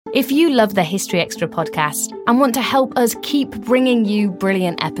If you love the History Extra podcast and want to help us keep bringing you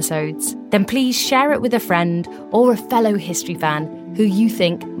brilliant episodes, then please share it with a friend or a fellow history fan who you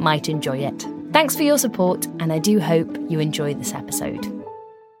think might enjoy it. Thanks for your support, and I do hope you enjoy this episode.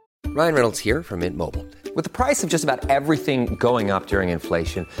 Ryan Reynolds here from Mint Mobile. With the price of just about everything going up during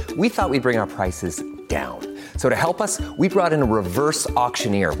inflation, we thought we'd bring our prices down. So to help us, we brought in a reverse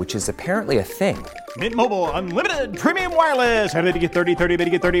auctioneer, which is apparently a thing. Mint Mobile Unlimited Premium Wireless. How to get 30, 30, bit to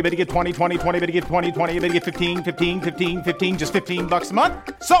get 30, bit to get 20, 20, 20, bit to get 20, 20, bit to get 15, 15, 15, 15, just $15 a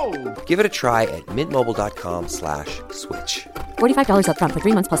month? Sold! Give it a try at mintmobile.com/switch. $45 up front for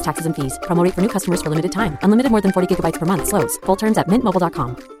 3 months plus taxes and fees. Promo rate for new customers for limited time. Unlimited more than 40 gigabytes per month. Slows full terms at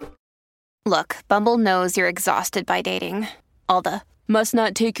mintmobile.com. Look, Bumble knows you're exhausted by dating. All the must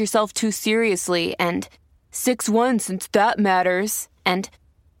not take yourself too seriously and 6'1" since that matters. And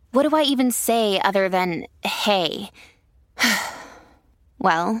what do I even say other than hey?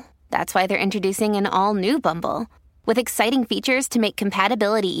 Well, that's why they're introducing an all-new Bumble with exciting features to make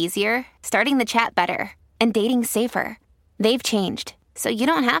compatibility easier, starting the chat better, and dating safer. They've changed, so you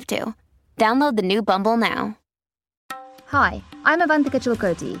don't have to. Download the new Bumble now. Hi, I'm Avantika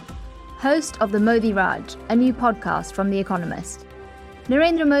Chilkoti, host of the Modi Raj, a new podcast from The Economist.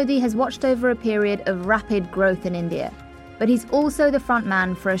 Narendra Modi has watched over a period of rapid growth in India, but he's also the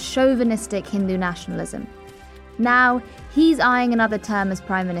frontman for a chauvinistic Hindu nationalism. Now, he's eyeing another term as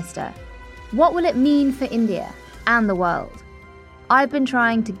Prime Minister. What will it mean for India and the world? I've been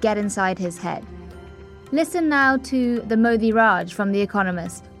trying to get inside his head. Listen now to the Modi Raj from The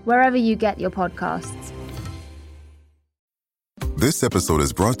Economist, wherever you get your podcasts. This episode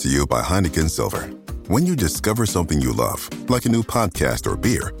is brought to you by Heineken Silver. When you discover something you love, like a new podcast or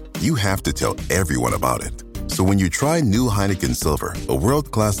beer, you have to tell everyone about it. So when you try new Heineken Silver, a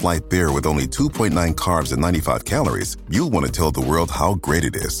world-class light beer with only 2.9 carbs and 95 calories, you'll want to tell the world how great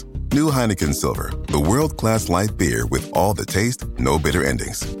it is. New Heineken Silver, the world-class light beer with all the taste, no bitter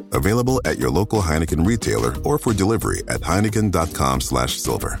endings. Available at your local Heineken retailer or for delivery at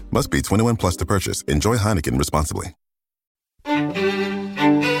Heineken.com/silver. Must be 21 plus to purchase. Enjoy Heineken responsibly.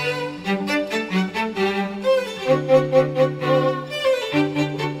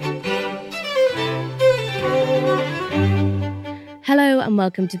 Hello and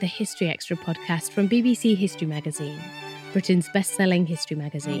welcome to the History Extra podcast from BBC History Magazine, Britain's best-selling history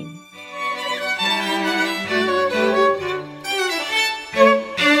magazine.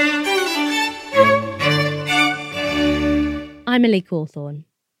 I'm Ellie Cawthorne.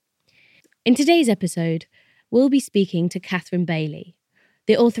 In today's episode, we'll be speaking to Catherine Bailey,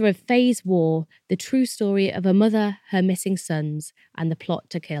 the author of Faye's War, the true story of a mother, her missing sons, and the plot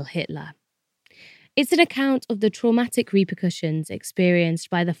to kill Hitler. It's an account of the traumatic repercussions experienced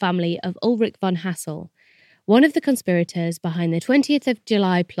by the family of Ulrich von Hassel, one of the conspirators behind the 20th of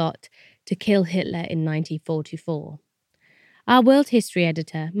July plot to kill Hitler in 1944. Our world history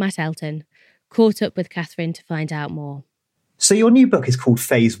editor, Matt Elton, caught up with Catherine to find out more. So your new book is called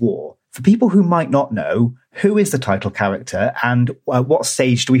Faye's War. For people who might not know, who is the title character and what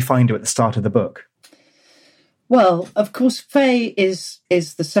stage do we find her at the start of the book? Well, of course, Faye is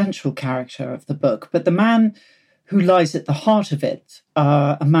the central character of the book, but the man who lies at the heart of it,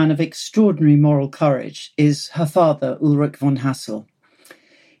 a man of extraordinary moral courage, is her father, Ulrich von Hassel.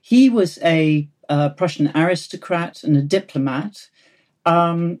 He was a Prussian aristocrat and a diplomat,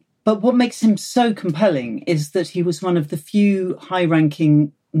 but what makes him so compelling is that he was one of the few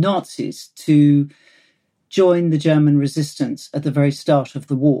high-ranking Nazis to join the German resistance at the very start of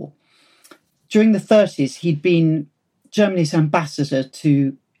the war. During the 30s, he'd been Germany's ambassador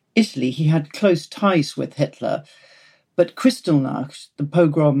to Italy. He had close ties with Hitler, but Kristallnacht,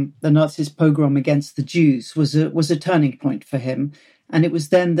 the Nazis' pogrom against the Jews, was a turning point for him, and it was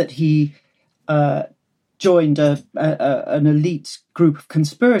then that he joined an elite group of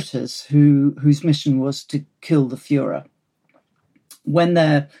conspirators whose mission was to kill the Führer. When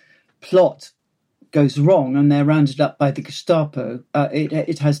their plot goes wrong and they're rounded up by the Gestapo,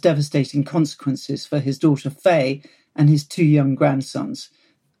 it has devastating consequences for his daughter Faye and his two young grandsons.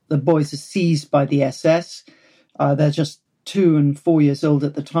 The boys are seized by the SS. They're just 2 and 4 years old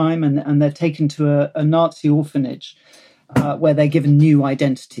at the time, and they're taken to a Nazi orphanage where they're given new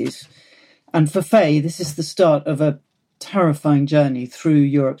identities. And for Faye, this is the start of a terrifying journey through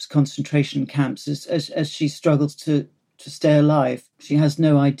Europe's concentration camps as she struggles to stay alive. She has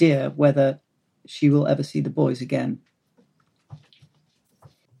no idea whether she will ever see the boys again.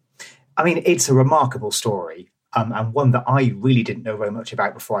 I mean, it's a remarkable story, and one that I really didn't know very much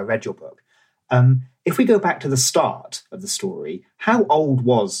about before I read your book. If we go back to the start of the story, how old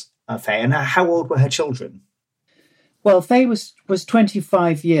was Faye and how old were her children? Well, Faye was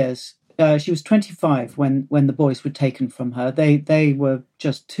 25 years. She was 25 when the boys were taken from her. They were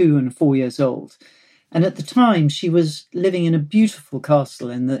just 2 and 4 years old. And at the time, she was living in a beautiful castle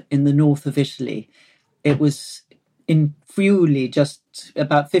in the north of Italy. It was in Friuli, just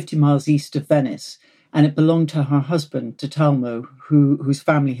about 50 miles east of Venice, and it belonged to her husband, Detalmo, whose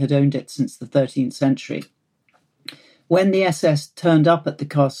family had owned it since the 13th century. When the SS turned up at the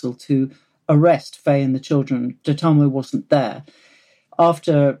castle to arrest Faye and the children, Detalmo wasn't there.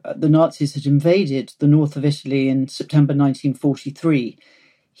 After the Nazis had invaded the north of Italy in September 1943,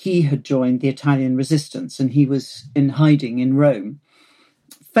 he had joined the Italian resistance and he was in hiding in Rome.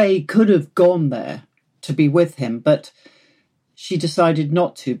 Faye could have gone there to be with him, but she decided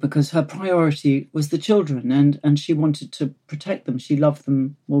not to because her priority was the children and she wanted to protect them. She loved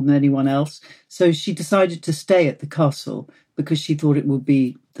them more than anyone else. So she decided to stay at the castle because she thought it would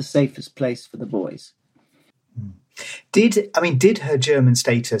be the safest place for the boys. Did her German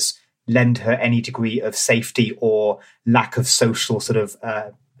status lend her any degree of safety or lack of social sort of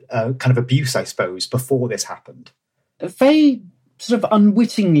kind of abuse, I suppose, before this happened? Faye sort of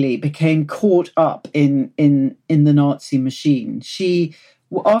unwittingly became caught up in the Nazi machine. She,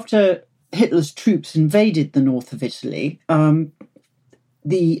 after Hitler's troops invaded the north of Italy,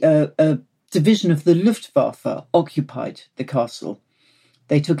 the division of the Luftwaffe occupied the castle.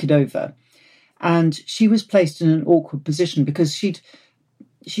 They took it over. And she was placed in an awkward position because she'd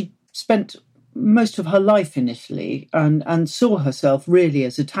spent most of her life in Italy and saw herself really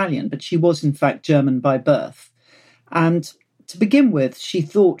as Italian, but she was in fact German by birth. And to begin with, she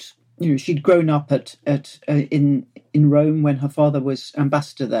thought, she'd grown up in Rome when her father was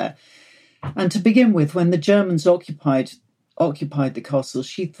ambassador there. And to begin with, when the Germans occupied the castle,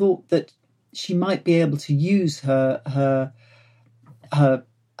 she thought that she might be able to use her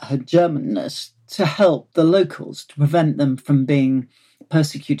Germanness to help the locals, to prevent them from being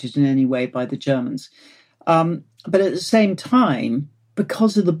persecuted in any way by the Germans. But at the same time,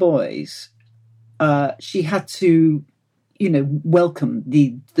 because of the boys, she had to, welcome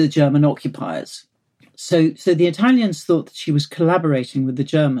the German occupiers. So the Italians thought that she was collaborating with the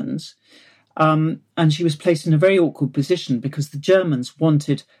Germans, and she was placed in a very awkward position because the Germans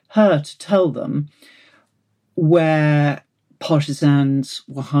wanted her to tell them where partisans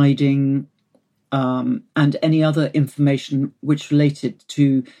were hiding, and any other information which related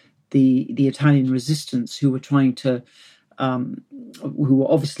to the Italian resistance who were trying to, who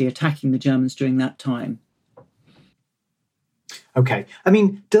were obviously attacking the Germans during that time. Okay. I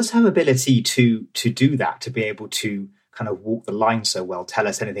mean, does her ability to do that, to be able to kind of walk the line so well, tell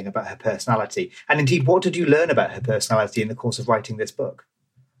us anything about her personality? And indeed, what did you learn about her personality in the course of writing this book?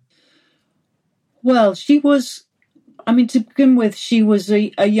 Well, she was, to begin with, she was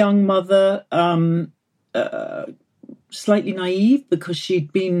a young mother, slightly naive because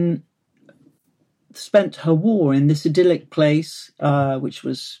she'd spent her war in this idyllic place, which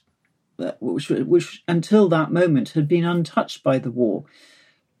until that moment had been untouched by the war.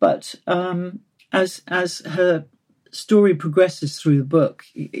 But as her story progresses through the book,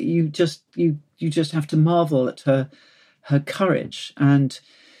 you just have to marvel at her courage. And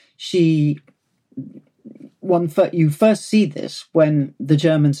you first see this when the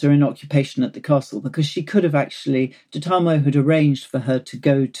Germans are in occupation at the castle, because she could have actually, Detalmo had arranged for her to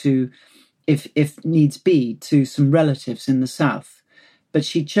go to, if needs be, to some relatives in the south. But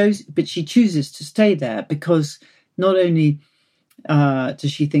she chooses to stay there because not only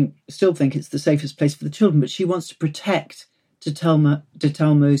does she still think it's the safest place for the children, but she wants to protect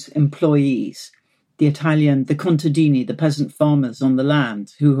Detalmo's employees, the contadini, the peasant farmers on the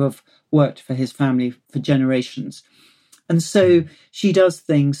land who have worked for his family for generations. And so she does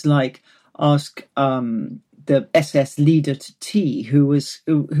things like ask the SS leader to tea, who was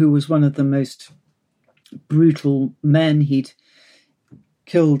one of the most brutal men. He'd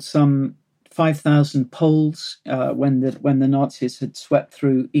killed some 5,000 Poles when the Nazis had swept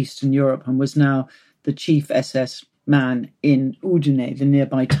through Eastern Europe, and was now the chief SS man in Udine, the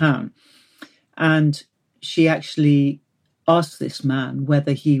nearby town. And she actually asks this man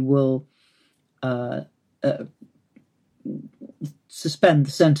whether he will suspend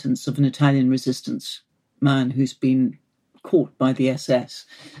the sentence of an Italian resistance man who's been caught by the SS.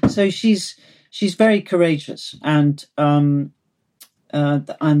 So she's very courageous, and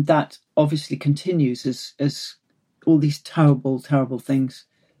that obviously continues as all these terrible, terrible things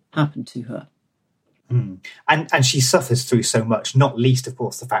happen to her. And she suffers through so much, not least, of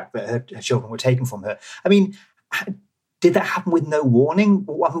course, the fact that her children were taken from her. I mean, did that happen with no warning?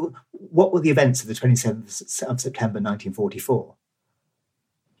 What were the events of the 27th of September 1944?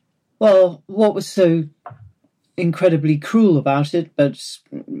 Well, what was so incredibly cruel about it, but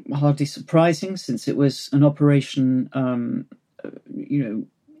hardly surprising since it was an operation,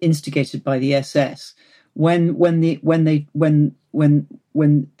 instigated by the SS. When the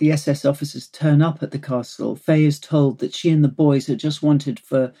SS officers turn up at the castle, Faye is told that she and the boys are just wanted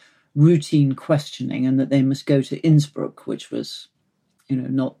for routine questioning and that they must go to Innsbruck, which was,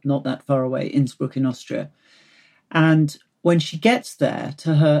 not that far away, Innsbruck in Austria. And when she gets there,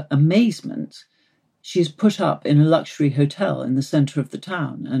 to her amazement, she is put up in a luxury hotel in the centre of the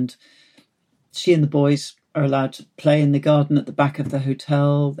town. And she and the boys are allowed to play in the garden at the back of the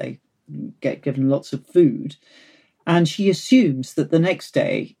hotel. They get given lots of food. And she assumes that the next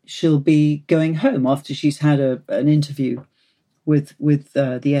day she'll be going home after she's had an interview with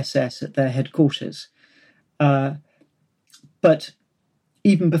the SS at their headquarters. But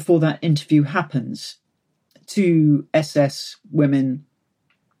even before that interview happens, 2 SS women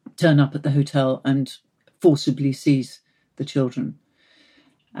turn up at the hotel and forcibly seize the children.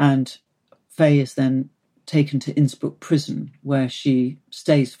 And Faye is then taken to Innsbruck prison, where she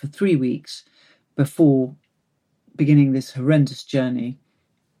stays for 3 weeks before beginning this horrendous journey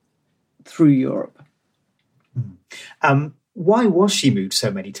through Europe. Why was she moved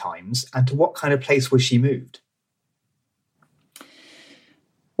so many times, and to what kind of place was she moved?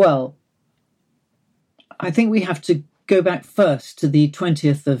 Well, I think we have to go back first to the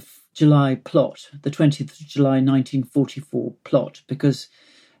 20th of July plot, the 20th of July 1944 plot, because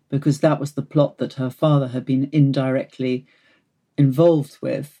that was the plot that her father had been indirectly involved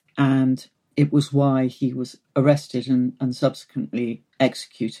with, and it was why he was arrested and subsequently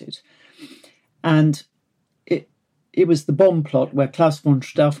executed. And it was the bomb plot where Klaus von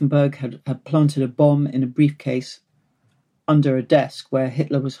Stauffenberg had planted a bomb in a briefcase under a desk where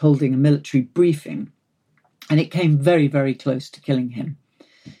Hitler was holding a military briefing, and it came very, very close to killing him.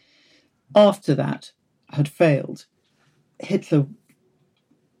 After that had failed, Hitler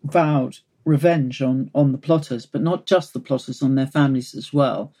vowed revenge on the plotters, but not just the plotters, on their families as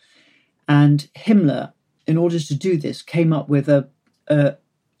well. And Himmler, in order to do this, came up with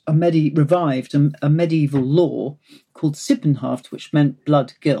revived a medieval law called Sippenhaft, which meant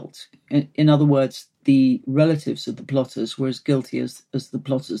blood guilt. In other words, the relatives of the plotters were as guilty as the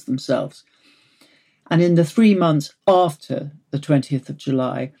plotters themselves. And in the 3 months after the 20th of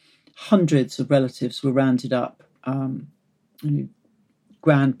July, hundreds of relatives were rounded up,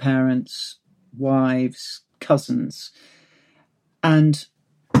 grandparents, wives, cousins, and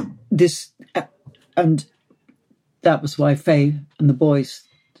that was why Faye and the boys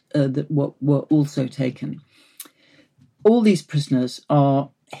were also taken. All these prisoners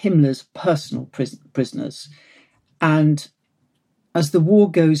are Himmler's personal prisoners, and as the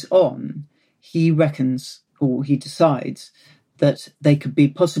war goes on, he reckons, or he decides, that they could be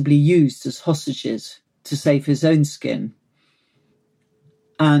possibly used as hostages to save his own skin.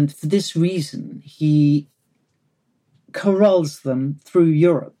 And for this reason, he corrals them through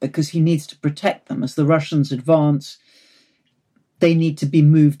Europe because he needs to protect them. As the Russians advance, they need to be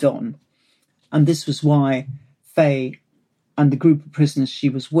moved on. And this was why Faye and the group of prisoners she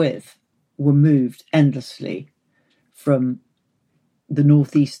was with were moved endlessly from the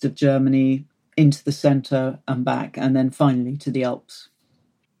northeast of Germany into the centre and back, and then finally to the Alps.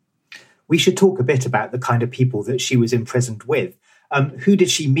 We should talk a bit about the kind of people that she was imprisoned with. Who did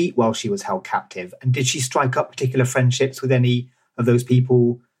she meet while she was held captive? And did she strike up particular friendships with any of those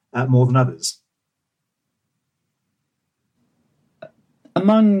people more than others?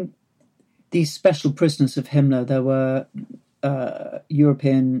 Among these special prisoners of Himmler, there were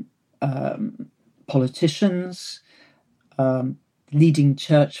European politicians, leading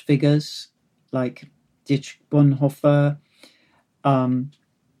church figures like Dietrich Bonhoeffer.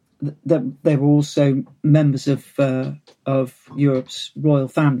 They were also members of Europe's royal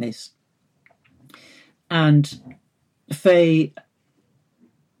families. And Faye,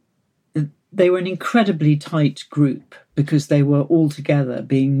 they were an incredibly tight group because they were all together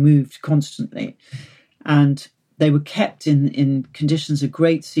being moved constantly. And they were kept in conditions of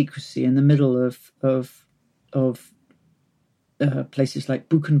great secrecy in the middle of places like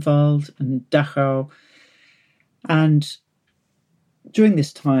Buchenwald and Dachau. And during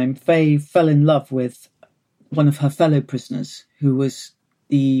this time, Faye fell in love with one of her fellow prisoners, who was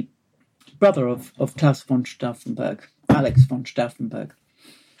the brother of Klaus von Stauffenberg, Alex von Stauffenberg.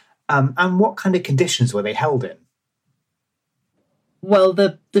 And what kind of conditions were they held in? Well,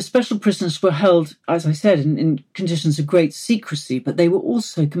 the special prisoners were held, as I said, in conditions of great secrecy, but they were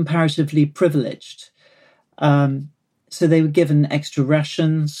also comparatively privileged. So they were given extra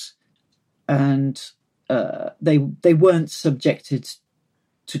rations, and they weren't subjected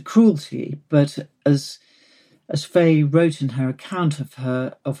to cruelty, but as as Faye wrote in her account of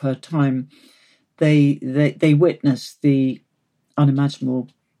her time, they witnessed the unimaginable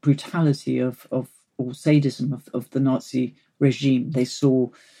brutality of or sadism of the Nazi regime.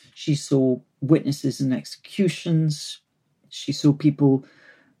 She saw witnesses in executions. She saw people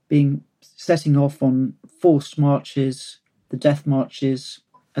setting off on forced marches, the death marches,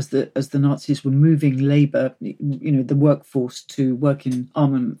 as the Nazis were moving labour, the workforce to work in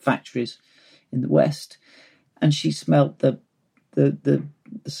armament factories in the West, and she smelt the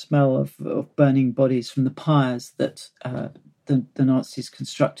smell of burning bodies from the pyres that the Nazis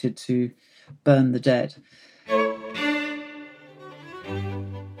constructed to burn the dead.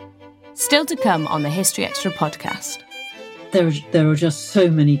 Still to come on the History Extra podcast. There are just so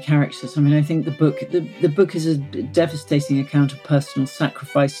many characters. I mean, I think the book is a devastating account of personal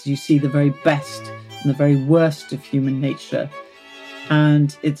sacrifice. You see the very best and the very worst of human nature.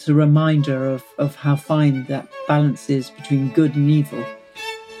 And it's a reminder of how fine that balance is between good and evil.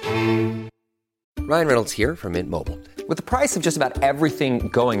 Ryan Reynolds here from Mint Mobile. With the price of just about everything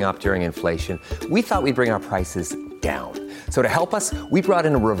going up during inflation, we thought we'd bring our prices down. So to help us, we brought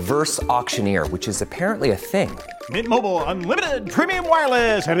in a reverse auctioneer, which is apparently a thing. Mint Mobile Unlimited Premium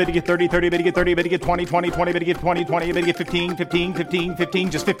Wireless. How to get 30, 30, bit to get 30, bit to get 20, 20, 20, bit to get 20, 20, bit to get 15, 15, 15,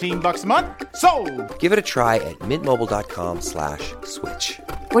 15, just $15 a month? Sold! Give it a try at mintmobile.com/switch.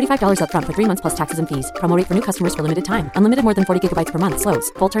 $45 up front for 3 months plus taxes and fees. Promo rate for new customers for limited time. Unlimited more than 40 gigabytes per month.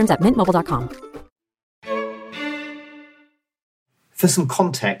 Slows full terms at mintmobile.com. For some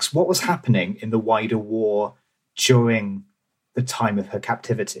context, what was happening in the wider war during the time of her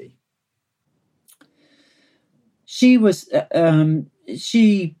captivity?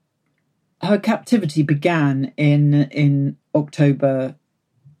 Her captivity began in October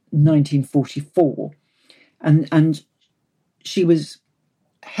 1944, and she was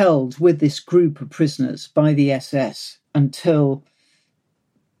held with this group of prisoners by the SS until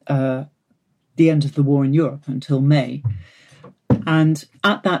the end of the war in Europe, until May. And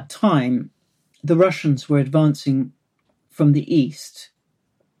at that time, the Russians were advancing from the east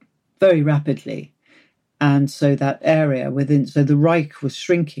very rapidly. And so that area so the Reich was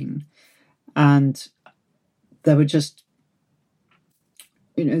shrinking, and there were just,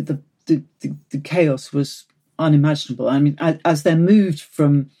 the chaos was unimaginable. I mean, as they moved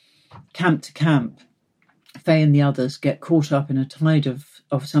from camp to camp, Faye and the others get caught up in a tide of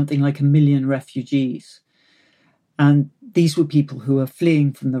something like 1 million refugees. And these were people who were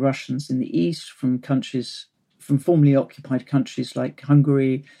fleeing from the Russians in the east, from formerly occupied countries like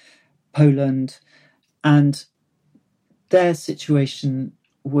Hungary, Poland, and their situation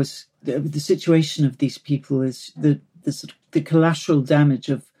was the situation of these people is the collateral damage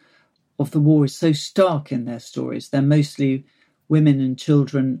of the war is so stark in their stories. They're mostly women and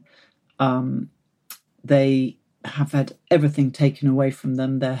children. They have had everything taken away from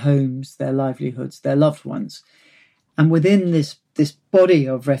them, their homes, their livelihoods, their loved ones. And within this body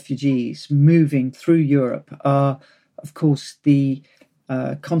of refugees moving through Europe are, of course, the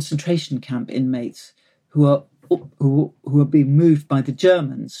concentration camp inmates who are being moved by the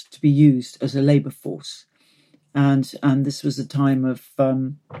Germans to be used as a labour force. And this was a time of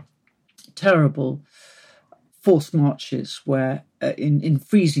terrible forced marches where in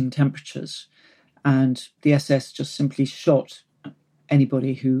freezing temperatures, and the SS just simply shot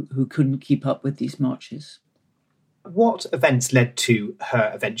anybody who couldn't keep up with these marches. What events led to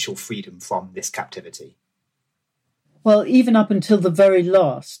her eventual freedom from this captivity? Well, even up until the very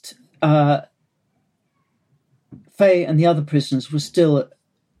last, Faye and the other prisoners were still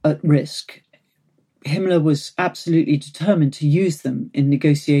at risk. Himmler was absolutely determined to use them in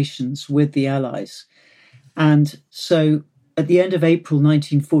negotiations with the Allies. And so at the end of April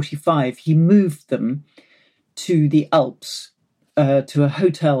 1945, he moved them to the Alps, to a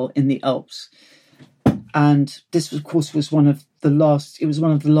hotel in the Alps. And this, of course, was one of the last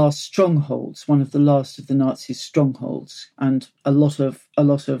strongholds, one of the last of the Nazi strongholds. And a lot of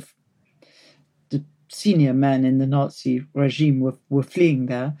the senior men in the Nazi regime were fleeing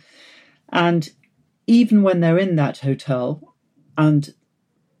there. And even when they're in that hotel and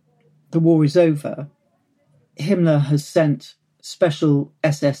the war is over, Himmler has sent special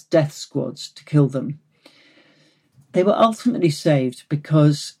SS death squads to kill them. They were ultimately saved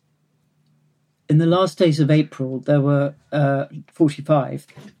because in the last days of April, there were 45.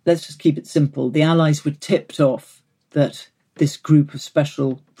 Let's just keep it simple. The Allies were tipped off that this group of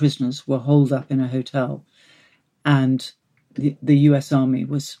special prisoners were holed up in a hotel, and the US Army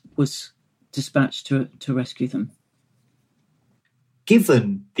was dispatched to rescue them.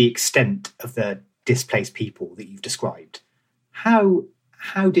 Given the extent of the displaced people that you've described, how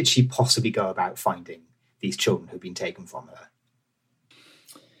did she possibly go about finding these children who'd been taken from her?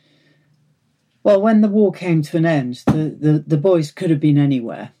 Well, when the war came to an end, the boys could have been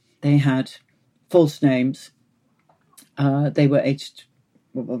anywhere. They had false names. They were aged,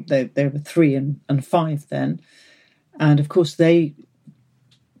 well, they were 3 and 5 then. And of course, they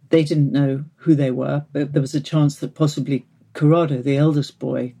didn't know who they were, but there was a chance that possibly Corrado, the eldest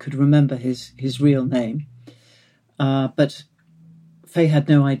boy, could remember his real name. But Faye had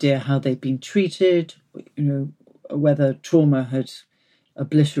no idea how they'd been treated, whether trauma had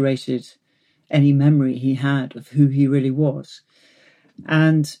obliterated any memory he had of who he really was.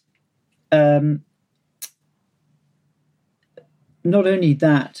 And not only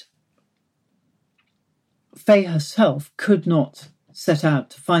that, Faye herself could not set out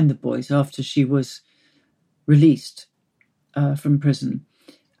to find the boys after she was released from prison.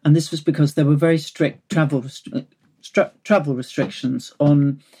 And this was because there were very strict travel restrictions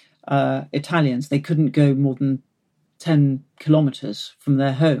on Italians. They couldn't go more than 10 kilometres from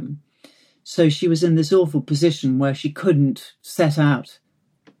their home. So she was in this awful position where she couldn't set out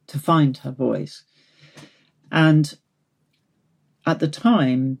to find her boys. And at the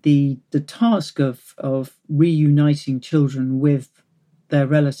time, the task of reuniting children with their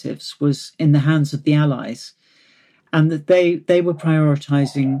relatives was in the hands of the Allies, and that they were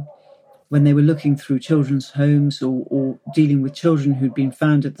prioritising, when they were looking through children's homes or dealing with children who'd been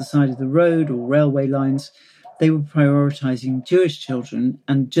found at the side of the road or railway lines, they were prioritising Jewish children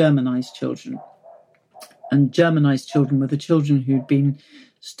and Germanised children. And Germanised children were the children who'd been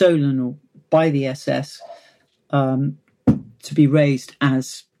stolen or by the SS to be raised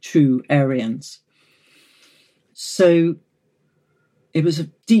as true Aryans. So it was a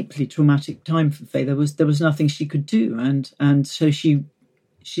deeply traumatic time for Faye. There was nothing she could do, and so she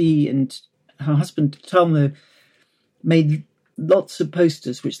and her husband Talmo made lots of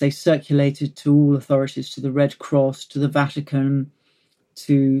posters which they circulated to all authorities, to the Red Cross, to the Vatican,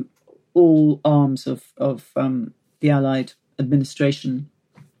 to all arms of the Allied administration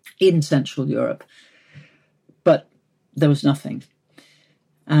in Central Europe. But there was nothing.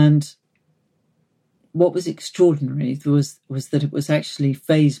 And what was extraordinary was that it was actually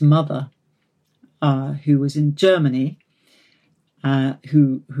Faye's mother, who was in Germany,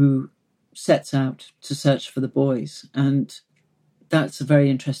 who sets out to search for the boys. And that's a very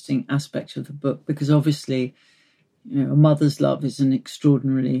interesting aspect of the book, because obviously, a mother's love is an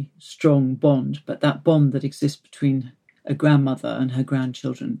extraordinarily strong bond, but that bond that exists between a grandmother and her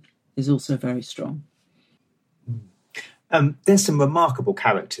grandchildren is also very strong. There's some remarkable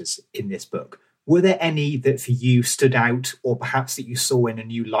characters in this book. Were there any that for you stood out, or perhaps that you saw in a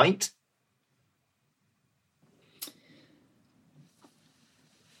new light?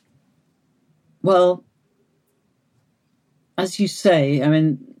 Well, as you say, I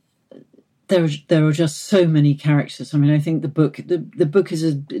mean, there are just so many characters. I mean, I think the book is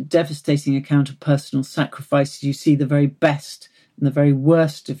a devastating account of personal sacrifice. You see the very best and the very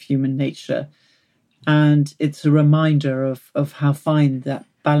worst of human nature. And it's a reminder of how fine that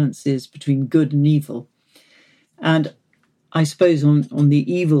balance is between good and evil. And I suppose on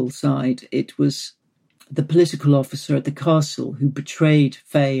the evil side, it was the political officer at the castle who betrayed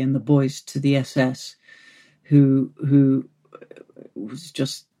Faye and the boys to the SS, who was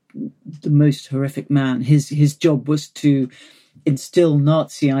just the most horrific man. His job was to instill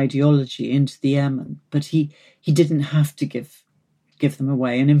Nazi ideology into the airmen, but he didn't have to give them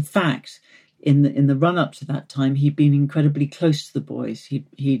away. And in fact, in the run up to that time, he'd been incredibly close to the boys.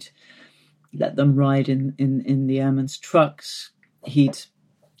 He'd let them ride in the airmen's trucks. He'd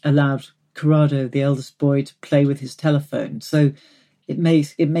allowed Corrado, the eldest boy, to play with his telephone. So it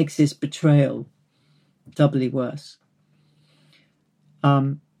makes his betrayal doubly worse.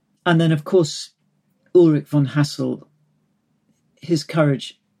 And then, of course, Ulrich von Hassel, his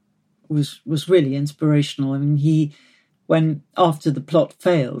courage was really inspirational. I mean, when after the plot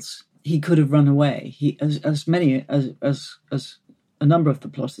fails, he could have run away. As a number of the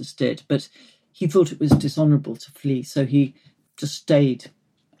plotters did, but he thought it was dishonourable to flee, so he just stayed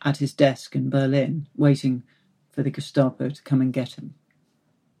at his desk in Berlin, waiting for the Gestapo to come and get him.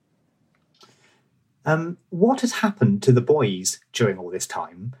 What has happened to the boys during all this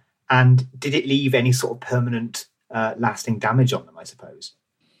time? And did it leave any sort of permanent, lasting damage on them, I suppose?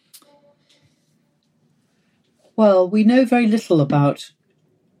 Well, we know very little about...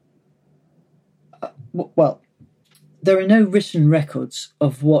 there are no written records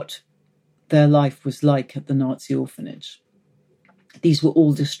of what their life was like at the Nazi orphanage. These were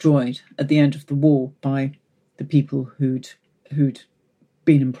all destroyed at the end of the war by the people who'd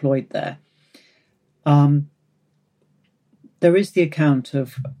been employed there. There is the account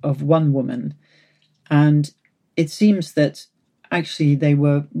of one woman, And it seems that actually they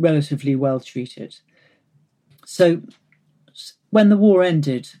were relatively well treated. So when the war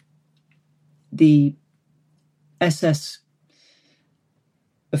ended, the SS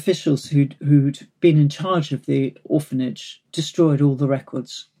officials who'd been in charge of the orphanage destroyed all the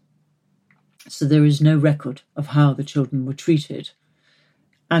records. So there is no record of how the children were treated,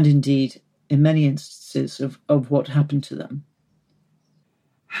 and indeed, in many instances, of what happened to them.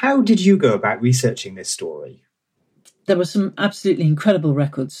 How did you go about researching this story? There were some absolutely incredible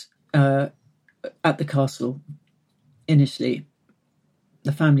records at the castle initially,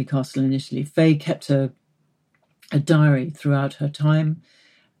 the family castle initially. Faye kept a diary throughout her time.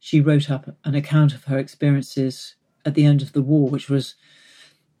 She wrote up an account of her experiences at the end of the war, which was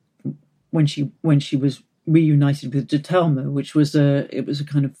when she was reunited with de Talma, which was a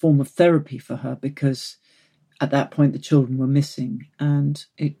kind of form of therapy for her, because at that point the children were missing, and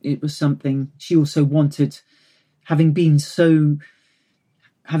it was something she also wanted, having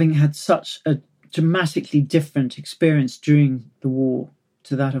had such a dramatically different experience during the war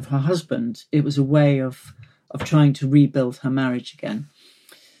to that of her husband. It was a way of trying to rebuild her marriage again.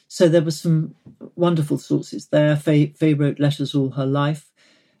 So there were some wonderful sources there. Faye wrote letters all her life.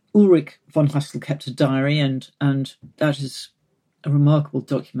 Ulrich von Hustel kept a diary, and that is a remarkable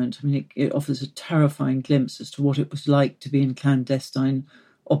document. I mean, it offers a terrifying glimpse as to what it was like to be in clandestine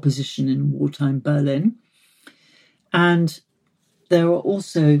opposition in wartime Berlin. And there are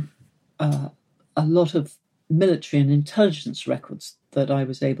also a lot of military and intelligence records that I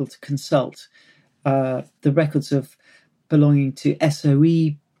was able to consult. The records of belonging to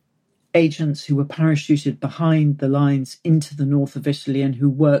SOE agents who were parachuted behind the lines into the north of Italy and who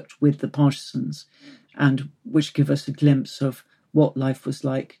worked with the partisans, and which give us a glimpse of what life was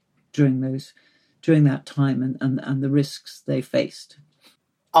like during that time and the risks they faced.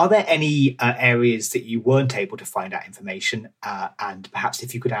 Are there any areas that you weren't able to find out information? And perhaps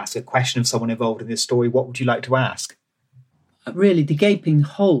if you could ask a question of someone involved in this story, what would you like to ask? Really, the gaping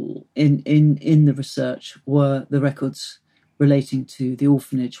hole in the research were the records relating to the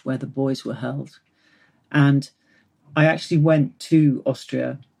orphanage where the boys were held. And I actually went to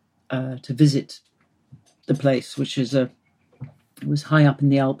Austria to visit the place, which it was high up in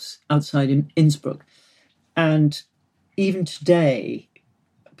the Alps outside Innsbruck. And even today,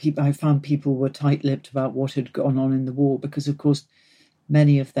 I found people were tight-lipped about what had gone on in the war, because, of course,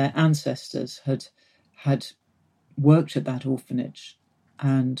 many of their ancestors had worked at that orphanage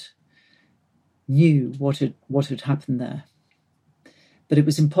and knew what had happened there. But it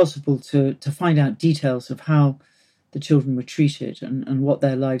was impossible to find out details of how the children were treated and what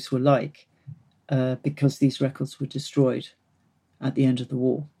their lives were like, because these records were destroyed at the end of the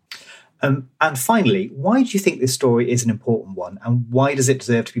war. And finally, why do you think this story is an important one, and why does it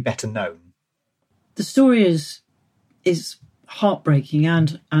deserve to be better known? The story is heartbreaking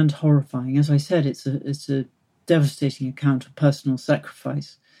and horrifying. As I said, it's a devastating account of personal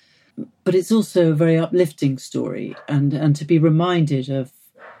sacrifice. But it's also a very uplifting story, and to be reminded of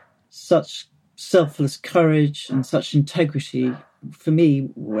such selfless courage and such integrity, for me,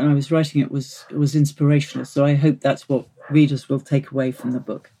 when I was writing it, was inspirational. So I hope that's what readers will take away from the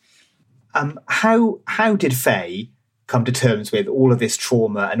book. How did Faye come to terms with all of this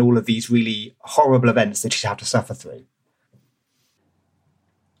trauma and all of these really horrible events that she'd had to suffer through?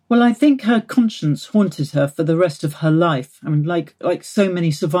 Well, I think her conscience haunted her for the rest of her life. I mean, like so many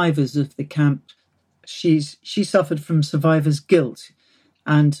survivors of the camp, she suffered from survivor's guilt,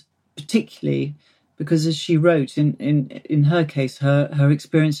 and particularly because, as she wrote, in her case, her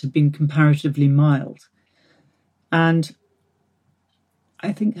experience had been comparatively mild. And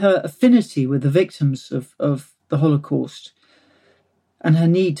I think her affinity with the victims of the Holocaust and her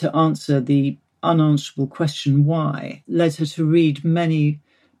need to answer the unanswerable question why led her to read many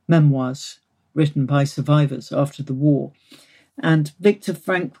memoirs written by survivors after the war. And Viktor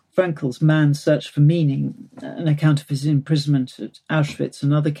Frankl's Man's Search for Meaning, an account of his imprisonment at Auschwitz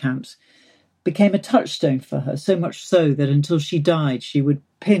and other camps, became a touchstone for her, so much so that until she died, she would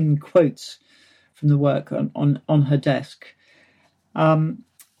pin quotes from the work on her desk. And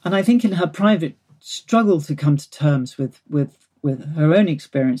I think in her private struggle to come to terms with her own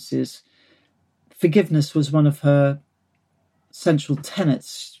experiences, forgiveness was one of her central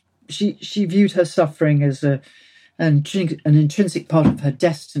tenets. She viewed her suffering as an intrinsic part of her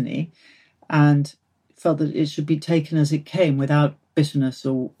destiny, and felt that it should be taken as it came without bitterness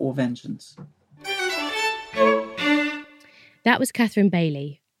or vengeance. That was Catherine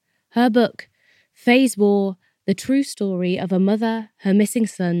Bailey. Her book, Faye's War, The True Story of a Mother, Her Missing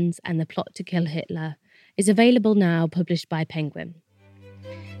Sons and the Plot to Kill Hitler, is available now, published by Penguin.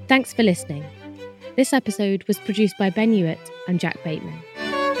 Thanks for listening. This episode was produced by Ben Hewitt and Jack Bateman.